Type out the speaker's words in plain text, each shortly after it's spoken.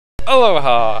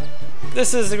Aloha!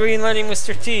 This is the Green Lighting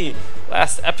Mr. T.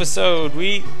 Last episode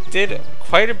we did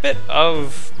quite a bit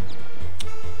of...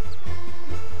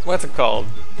 what's it called?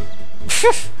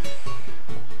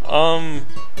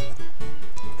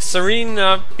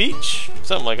 Serene Beach?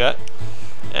 Something like that.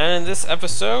 And in this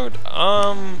episode,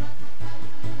 I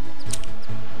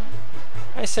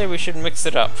say we should mix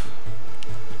it up.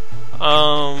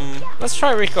 Let's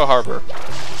try Ricco Harbor.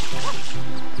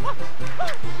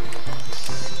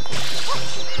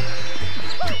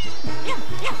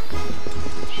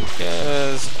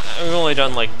 Because we've only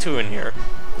done like 2 in here.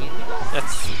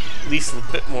 That's at least a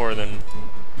bit more than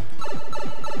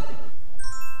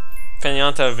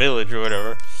Panyanta Village or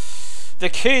whatever. The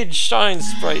Cage Shine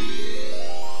Sprite.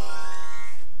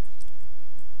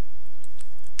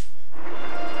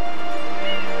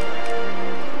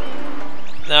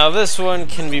 Now this one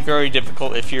can be very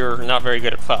difficult if you're not very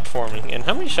good at platforming. And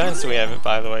how many shines do we have,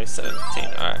 by the way? 17.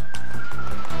 Alright.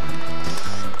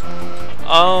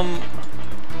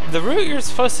 The route you're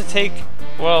supposed to take,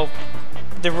 well,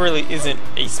 there really isn't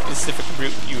a specific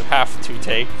route you have to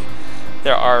take.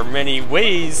 There are many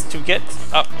ways to get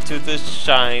up to the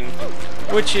shine,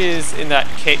 which is in that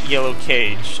yellow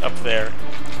cage up there.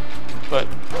 But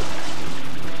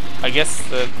I guess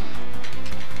the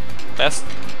best,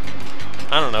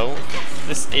 I don't know, is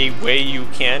this a way you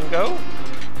can go?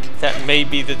 That may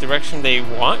be the direction they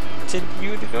wanted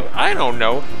you to go? I don't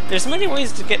know. There's many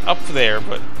ways to get up there,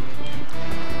 but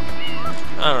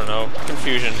I don't know.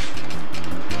 Confusion.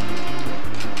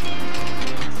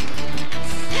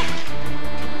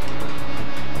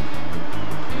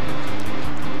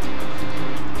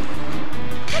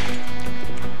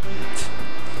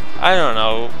 I don't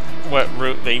know what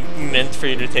route they meant for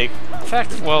you to take. In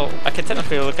fact, well, I could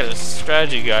technically look at a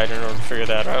strategy guide in order to figure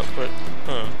that out, but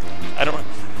I don't.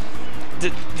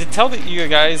 To tell you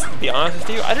guys, to be honest with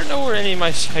you, I don't know where any of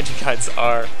my strategy guides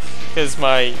are, because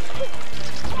my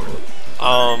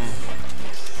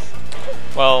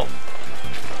well,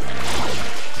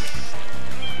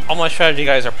 all my strategy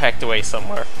guides are packed away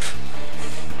somewhere,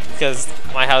 because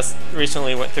my house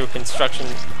recently went through construction,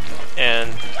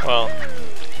 and well,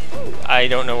 I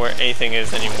don't know where anything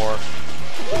is anymore.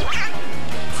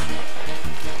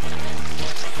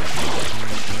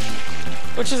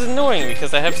 Which is annoying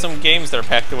because I have some games that are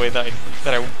packed away that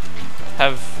I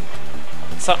have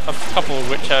a couple of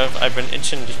which I've been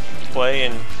itching to play,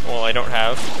 and well, I don't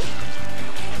have.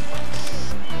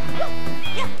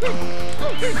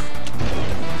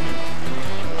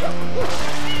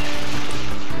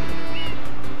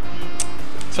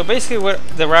 So basically what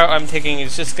the route I'm taking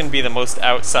is just going to be the most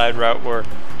outside route, where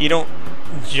you don't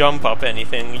jump up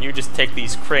anything, you just take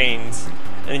these cranes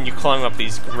and then you climb up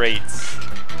these grates,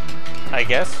 I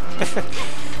guess.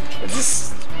 Is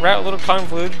this route a little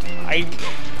convoluted? I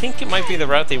think it might be the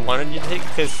route they wanted you to take,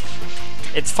 because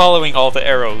it's following all the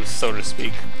arrows, so to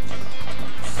speak.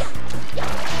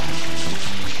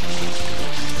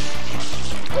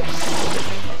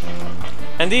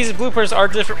 And these bloopers are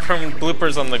different from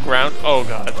bloopers on the ground. Oh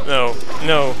god, no,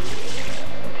 no.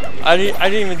 I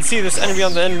didn't even see this enemy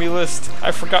on the enemy list.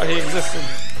 I forgot he existed.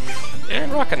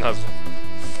 And Rocket Nozzle.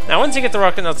 Now once you get the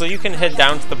Rocket Nozzle, you can head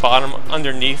down to the bottom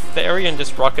underneath the area and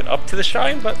just rocket up to the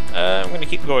shrine, but I'm going to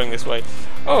keep going this way.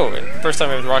 Oh, and first time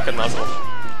I have the Rocket Nozzle.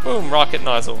 Boom, Rocket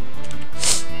Nozzle.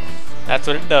 That's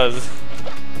what it does.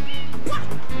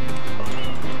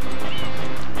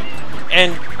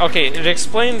 And, okay, to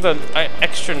explain the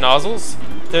extra nozzles,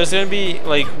 there's going to be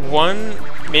like 1,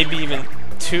 maybe even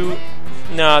 2,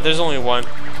 nah, there's only 1,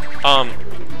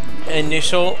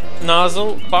 initial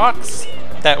nozzle box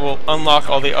that will unlock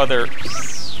all the other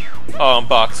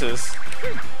boxes.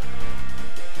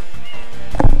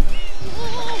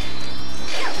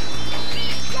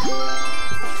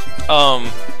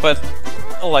 But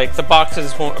like the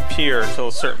boxes won't appear until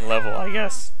a certain level, I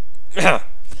guess.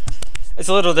 It's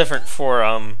a little different for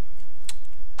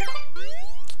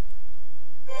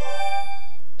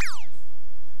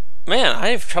man, I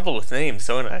have trouble with names,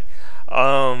 don't I?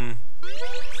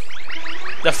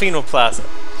 Delfino Plaza.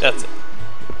 That's it.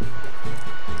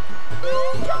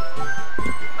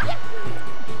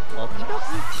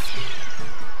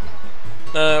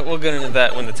 We'll get into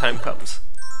that when the time comes.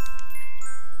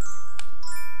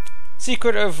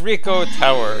 Secret of Ricco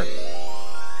Tower.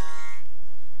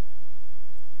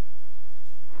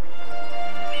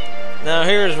 Now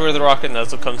here's where the Rocket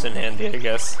Nozzle comes in handy, I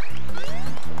guess.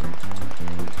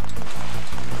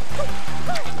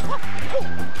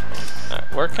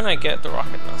 Alright, where can I get the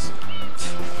Rocket Nozzle?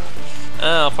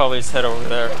 I'll probably just head over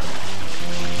there.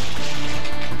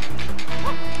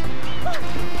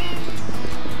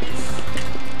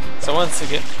 So once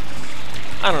again,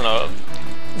 I don't know.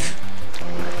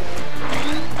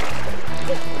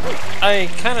 I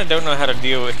kind of don't know how to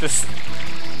deal with this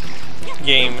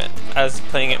game as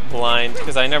playing it blind,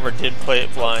 because I never did play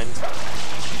it blind.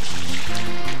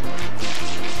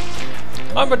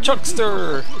 I'm a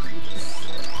chuckster!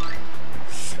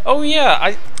 Oh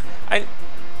yeah, I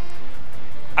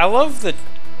love the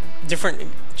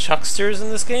different chucksters in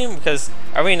this game, because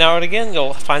every now and again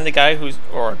you'll find a guy who's,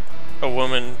 or a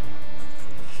woman,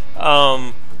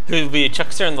 who'll be a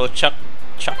chuckster and they'll chuck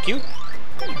you.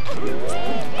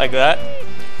 Like that.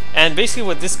 And basically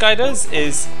what this guy does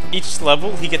is each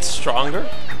level he gets stronger.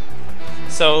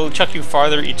 So he'll chuck you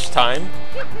farther each time.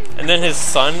 And then his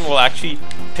son will actually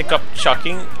pick up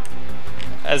chucking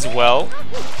as well.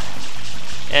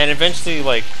 And eventually,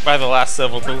 like, by the last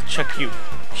level, they'll chuck you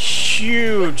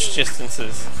huge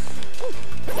distances.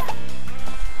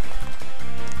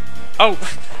 Oh,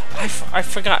 I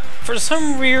forgot. For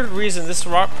some weird reason, this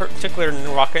particular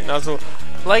rocket nozzle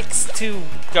likes to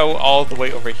go all the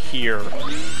way over here.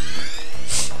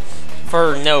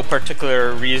 For no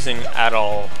particular reason at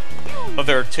all.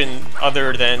 Other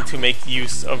than to make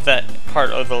use of that part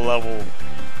of the level.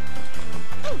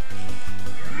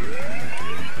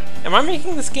 Am I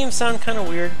making this game sound kind of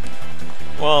weird?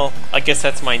 Well, I guess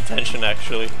that's my intention,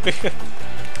 actually. Because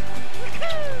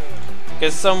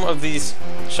some of these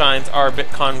shines are a bit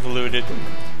convoluted.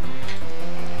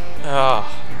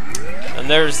 And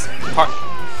there's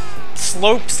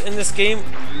slopes in this game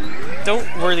don't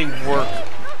really work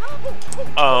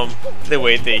the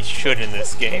way they should in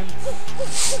this game.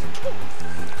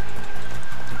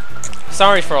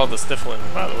 Sorry for all the stifling,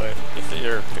 by the way, if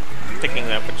you're picking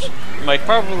that, which Mike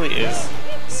probably is.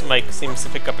 This mic seems to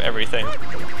pick up everything.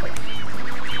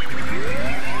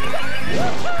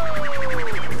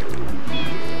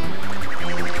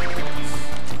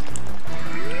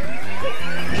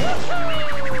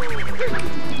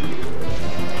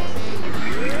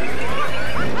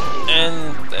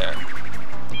 And there.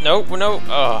 Nope, no.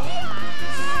 Oh.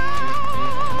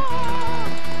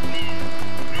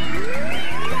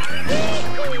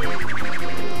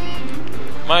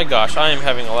 My gosh, I am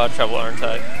having a lot of trouble, aren't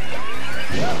I?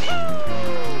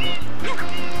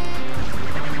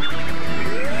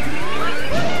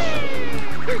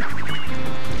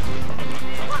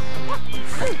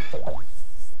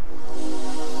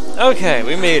 Okay,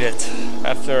 we made it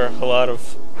after a lot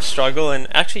of struggle and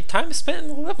actually time spent in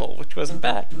the level, which wasn't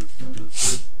bad.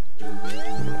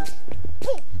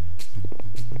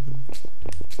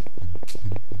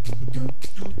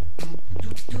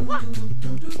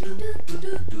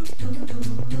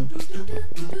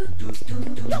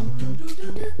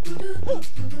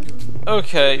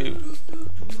 Okay,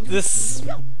 this...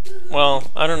 well,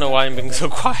 I don't know why I'm being so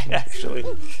quiet, actually.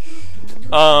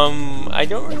 I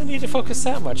don't really need to focus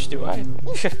that much, do I?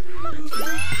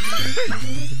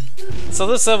 So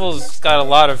this level's got a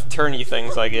lot of turny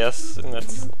things, I guess, and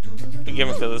that's the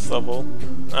gimmick of this level.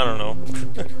 I don't know.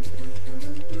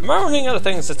 Am I running out of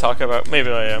things to talk about? Maybe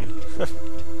I am.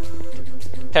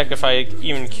 Heck, if I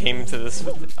even came to this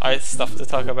with stuff to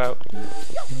talk about.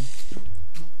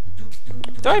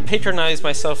 Do I patronize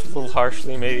myself a little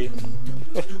harshly, maybe?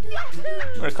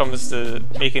 When it comes to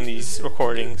making these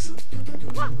recordings.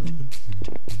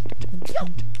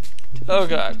 Oh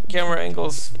god, camera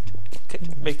angles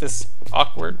make this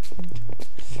awkward.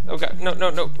 Oh god, no, no,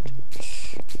 no.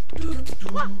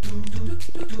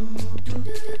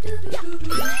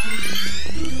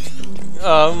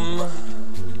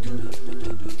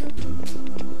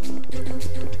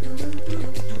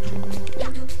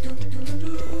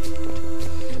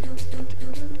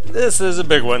 This is a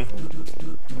big one.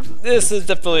 This is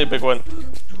definitely a big one.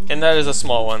 And that is a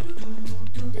small one.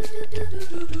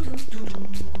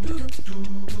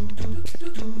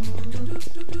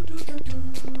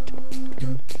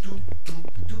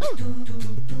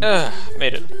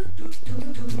 Made it.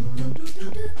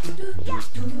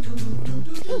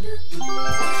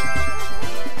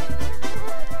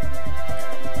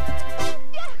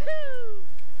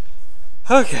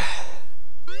 Okay.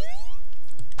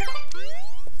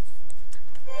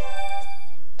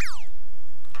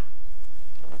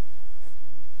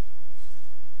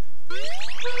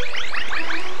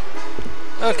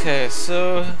 Okay,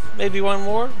 so maybe one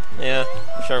more? Yeah,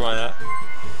 sure, why not?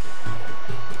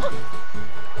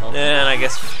 And I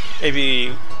guess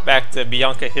maybe back to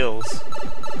Bianca Hills.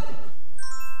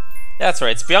 That's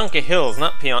right, it's Bianca Hills,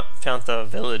 not Pianta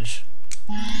Village.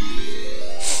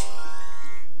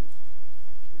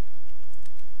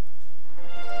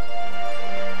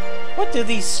 What do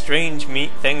these strange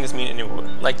things mean anymore?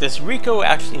 Like, does Rico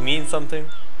actually mean something?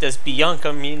 Does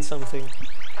Bianca mean something?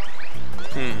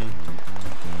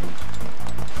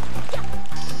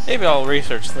 Maybe I'll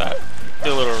research that.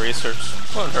 Do a little research.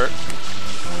 Won't hurt.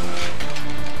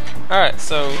 Alright,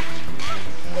 so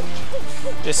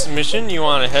this mission, you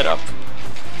want to head up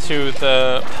to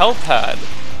the helipad.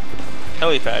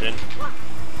 And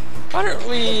why don't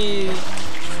we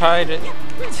try to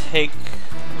take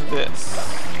this?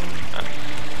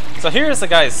 So here's the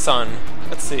guy's son.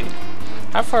 Let's see.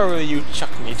 How far will you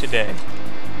chuck me today?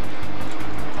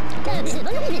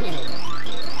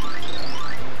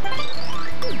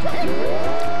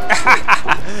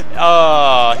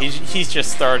 Oh, he's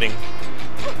just starting.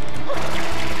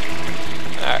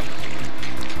 Alright.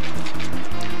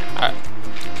 Alright.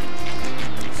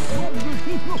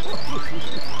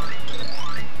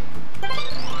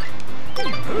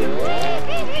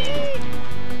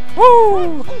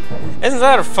 Woo! Isn't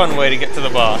that a fun way to get to the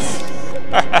boss?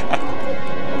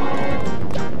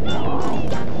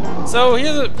 So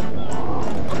here's a...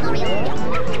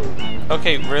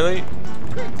 Okay, really?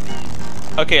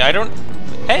 Okay, I don't...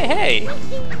 Hey!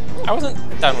 I wasn't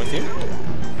done with you.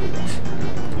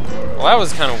 Well, that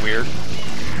was kind of weird.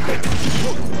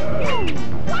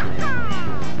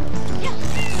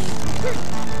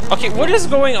 Okay, what is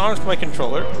going on with my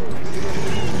controller?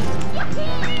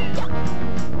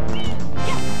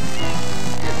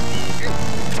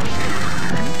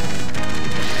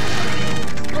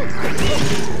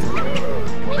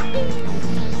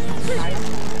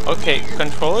 Okay,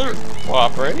 controller,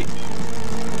 cooperate.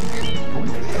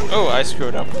 Oh, I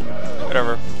screwed up.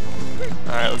 Whatever.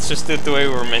 Alright, let's just do it the way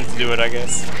we were meant to do it, I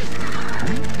guess.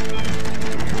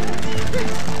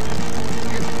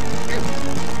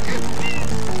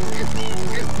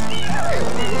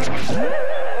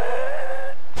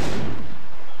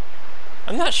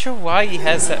 I'm not sure why he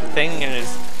has that thing in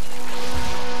his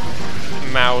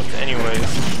mouth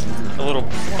anyways. A little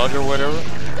plug or whatever.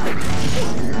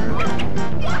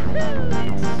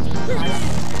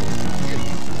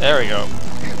 There we go.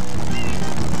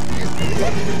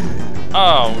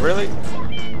 Oh, really?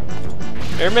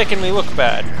 You're making me look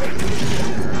bad.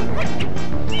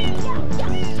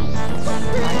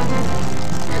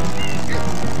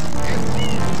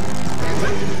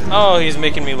 Oh, he's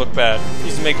making me look bad.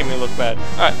 He's making me look bad.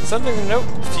 Alright, something to note.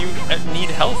 If you need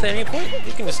health at any point,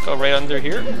 you can just go right under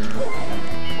here.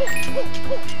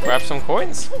 Grab some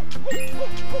coins.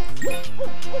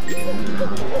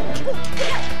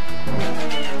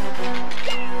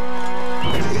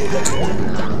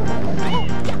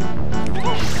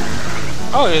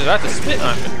 Oh, he was about to spit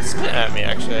at me,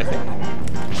 actually, I think.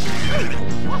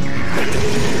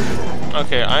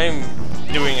 Okay, I'm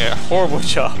doing a horrible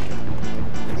job.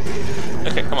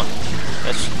 Okay, come on.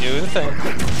 Let's do the thing.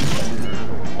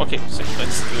 Okay, so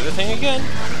let's do the thing again.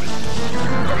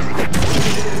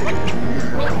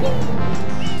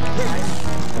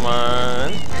 Come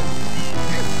on.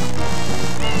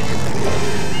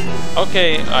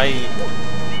 Okay,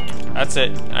 that's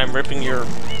it. I'm ripping your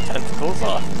tentacles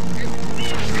off.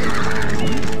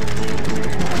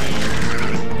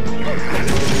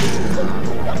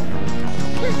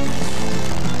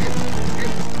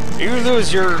 You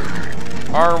lose your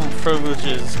arm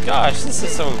privileges. Gosh, this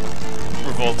is so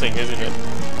revolting, isn't it?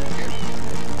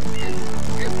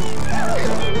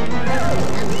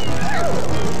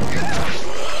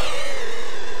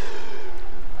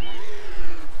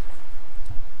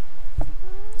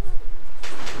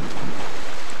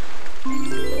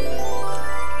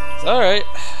 Alright.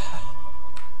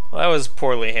 Well, that was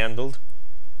poorly handled.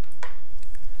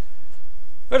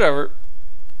 Whatever.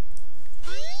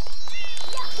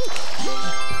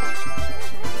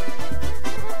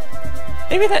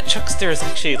 Maybe that chuckster is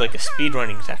actually like a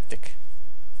speedrunning tactic.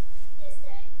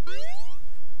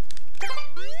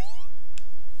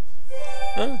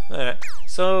 Huh? Alright.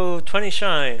 So, 20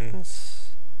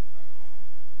 shines.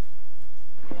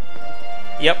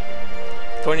 Yep.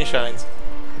 20 shines.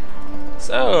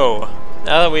 So,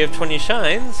 now that we have 20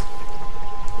 shines,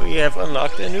 we have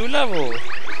unlocked a new level.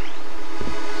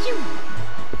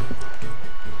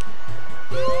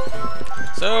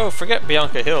 So, forget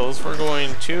Bianca Hills, we're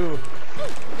going to,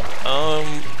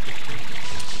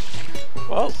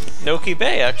 well, Noki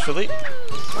Bay, actually.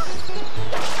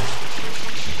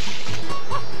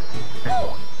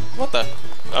 What the?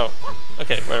 Oh,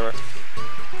 okay, whatever.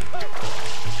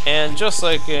 And just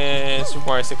like in Super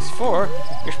Mario 64,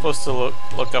 you're supposed to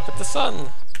look up at the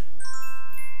sun.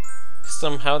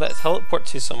 Somehow that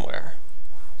teleports you somewhere.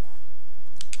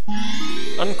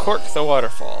 Uncork the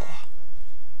waterfall.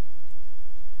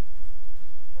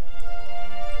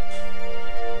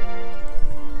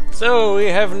 So we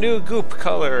have new goop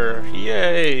color.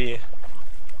 Yay!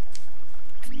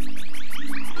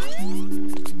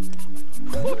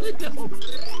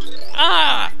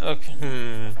 Ah!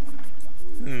 Okay.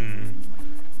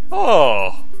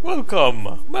 Oh,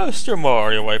 welcome, Master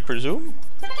Mario, I presume.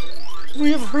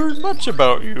 We have heard much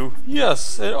about you.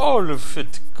 Yes, and all of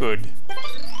it good.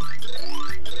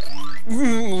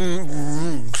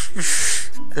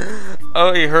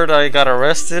 Oh, you heard I got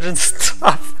arrested and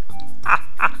stuff?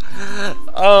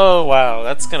 Oh, wow,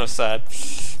 that's kind of sad.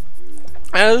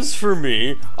 As for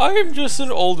me, I am just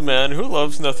an old man who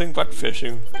loves nothing but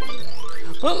fishing.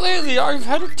 But lately I've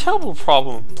had a terrible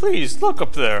problem. Please, look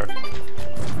up there.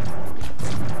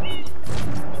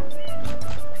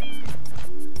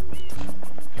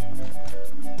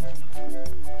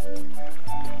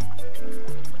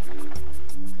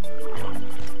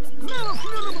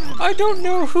 I don't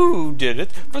know who did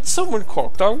it, but someone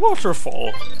corked our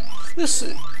waterfall.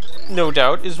 This, no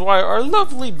doubt, is why our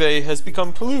lovely bay has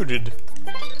become polluted.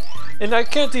 And I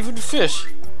can't even fish.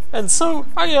 And so,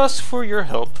 I ask for your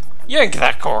help. Yank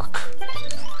that cork!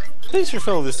 Please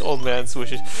fulfill this old man's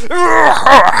wishes.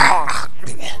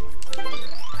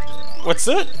 What's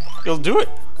that? You'll do it?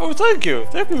 Oh, thank you.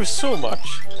 Thank you so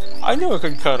much. I know I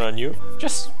can count on you.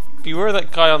 Just beware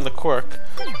that guy on the cork.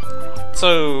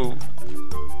 So...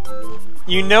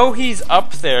 you know he's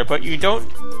up there, but you don't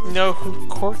know who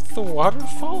corked the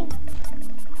waterfall?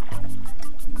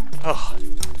 Ugh.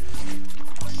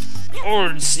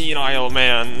 Old senile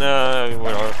man.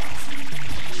 Whatever.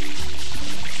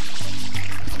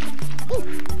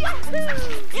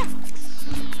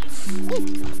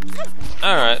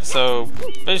 Alright, so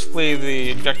basically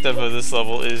the objective of this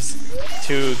level is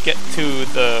to get to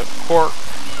the cork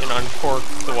and uncork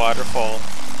the waterfall.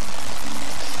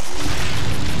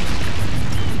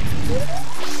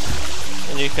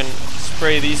 And you can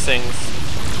spray these things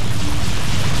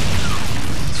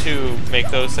to make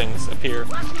those things appear.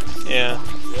 Yeah.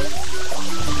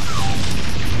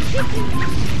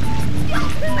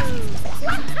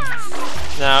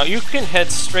 Now you can head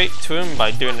straight to him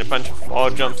by doing a bunch of wall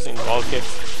jumps and wall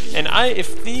kicks. And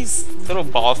if these little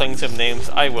ball things have names,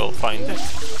 I will find it.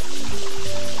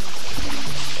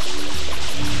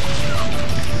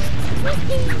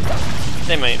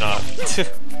 They might not.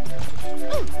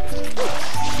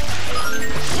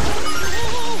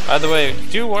 By the way,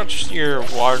 do watch your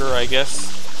water, I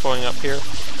guess, going up here.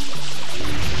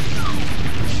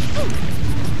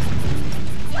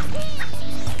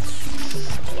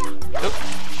 Oop.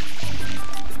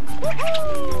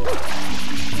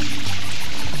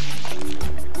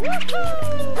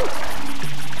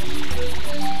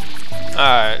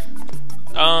 Alright.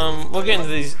 We'll get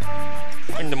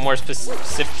into more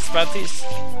specifics about these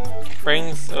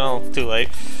springs. Well, too late.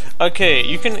 Okay,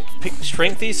 you can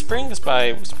shrink these springs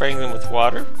by spraying them with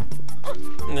water,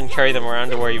 and then carry them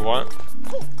around to where you want.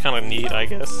 Kind of neat, I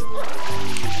guess.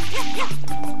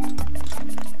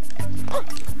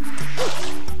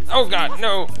 Oh god,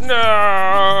 no!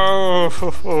 No!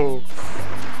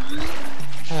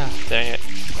 Ah, dang it.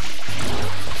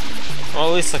 Well,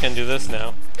 at least I can do this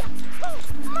now.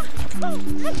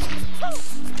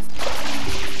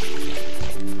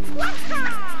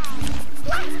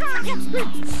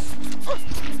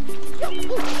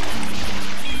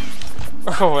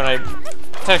 Oh, and I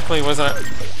technically wasn't...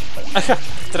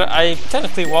 I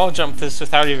technically wall jumped this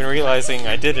without even realizing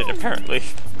I did it, apparently.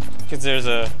 Because there's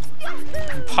a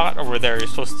pot over there you're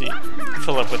supposed to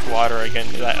fill up with water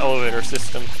again, that elevator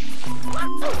system.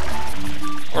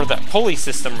 Or that pulley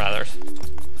system, rather.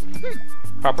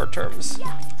 Proper terms.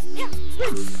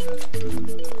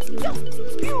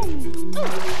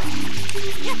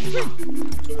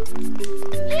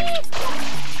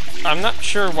 I'm not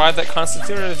sure why that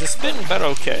constituted as a spin, but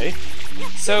okay.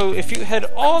 So if you head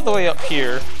all the way up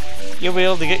here, you'll be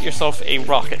able to get yourself a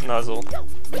rocket nozzle.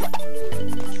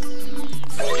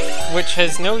 Which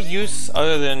has no use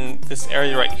other than this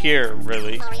area right here,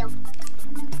 really.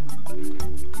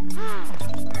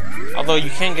 Although you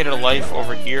can get a life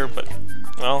over here, but,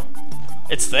 well,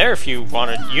 it's there if you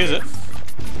want to use it.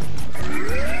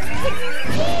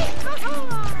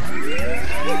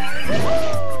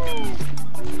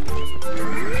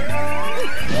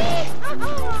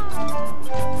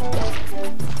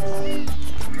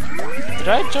 Did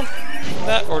I jump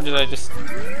that, or did I just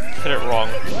hit it wrong?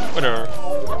 Whatever.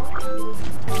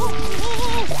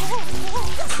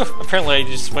 Apparently I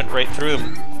just went right through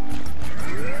them.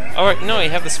 Alright, no,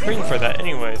 you have the spring for that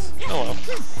anyways. Oh well.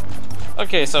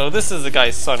 Okay, so this is the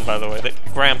guy's son, by the way. The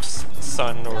Gramps'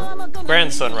 son, or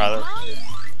grandson, rather.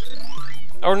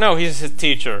 Oh no, he's his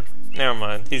teacher. Never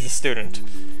mind, he's a student.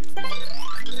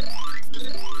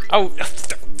 Oh,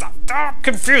 stop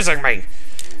confusing me!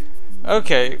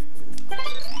 Okay.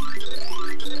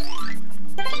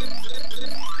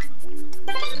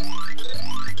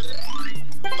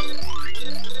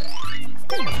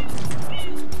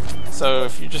 So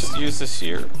if you just use this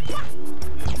here...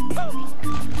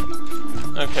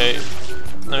 Okay,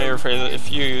 let me rephrase it.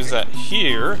 If you use that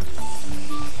here,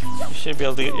 you should be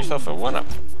able to get yourself a 1-up.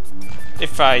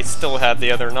 If I still had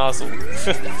the other nozzle.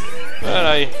 But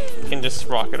I can just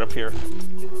rock it up here.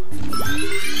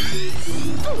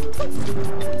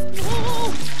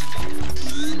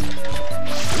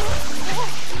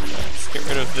 Let's get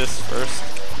rid of this first.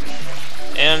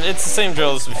 And it's the same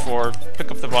drill as before.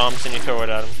 Pick up the bombs and you throw it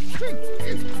at them.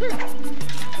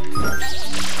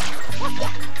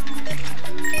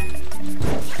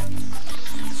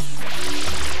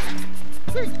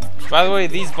 By the way,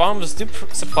 these bombs do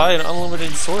supply an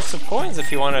unlimited source of coins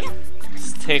if you want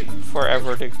to take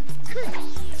forever to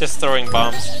just throwing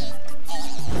bombs.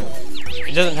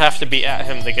 It doesn't have to be at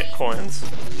him to get coins.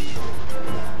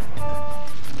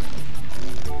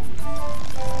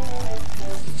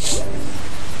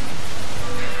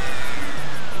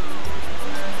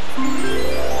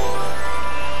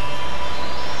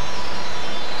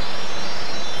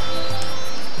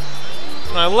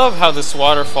 And I love how this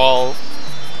waterfall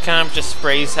kind of just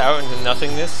sprays out into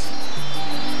nothingness.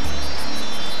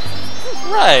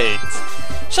 Right!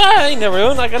 Shine,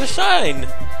 everyone! I gotta shine!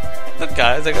 Look,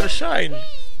 guys, I gotta shine!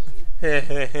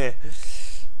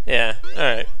 Yeah,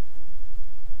 alright.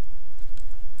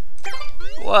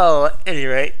 Well, at any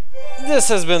rate, this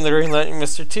has been the Green Lightning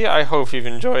Mr. T. I hope you've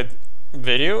enjoyed the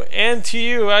video, and to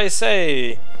you I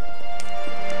say...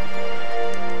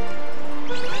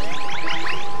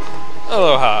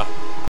 Aloha!